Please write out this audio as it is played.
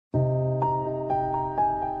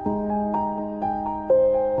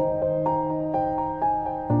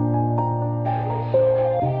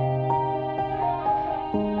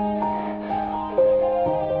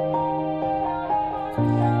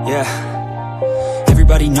Yeah.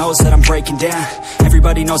 Everybody knows that I'm breaking down.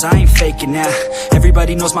 Everybody knows I ain't faking now.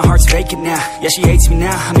 Everybody knows my heart's vacant now. Yeah, she hates me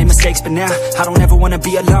now, I made mistakes, but now I don't ever wanna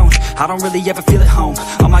be alone. I don't really ever feel at home.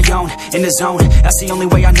 On my own, in the zone, that's the only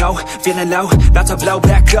way I know. Feeling low, about to blow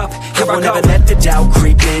back up. Here I won't ever let the doubt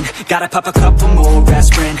creep in. Gotta pop a couple more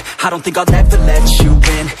aspirin. I don't think I'll ever let you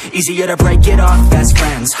in. Easier to break it off best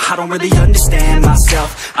friends. I don't really understand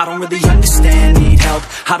myself. I don't really understand, need help.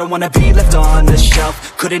 I don't wanna be left on the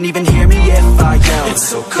shelf. Couldn't even hear me if I yelled. It's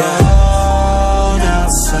so cold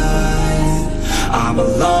outside, I'm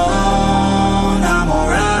alone, I'm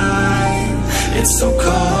alright. It's so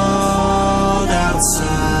cold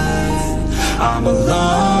outside, I'm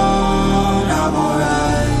alone, I'm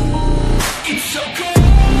alright. It's so cold.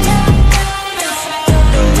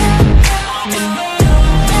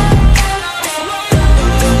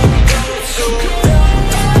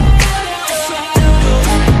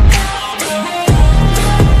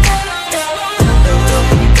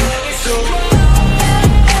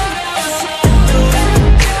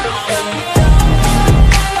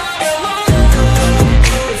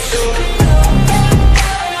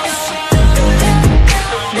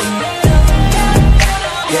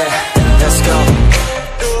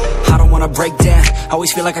 Break down,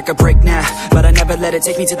 always feel like I could break now, but I never let it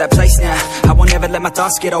take me to that place now. I won't ever let my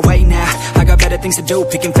thoughts get away now. I got better things to do,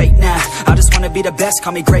 picking fate now. I just wanna be the best,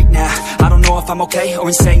 call me great now. I don't know if I'm okay or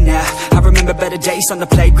insane now. I remember better days on the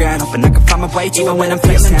playground, hoping I can find my way to even when I'm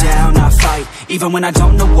feeling down. I fight, even when I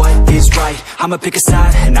don't know what is right. I'ma pick a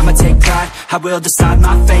side, and I'ma take pride. I will decide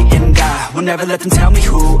my fate and I will never let them tell me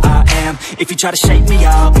who I am. If you try to shake me,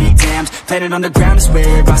 I'll be damned. Planet on the ground is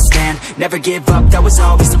where I stand. Never give up, that was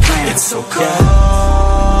always the plan. It's so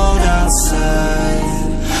cold outside,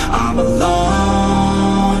 I'm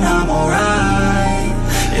alone, I'm alright.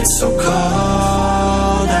 It's so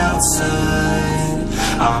cold outside,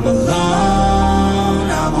 I'm alone.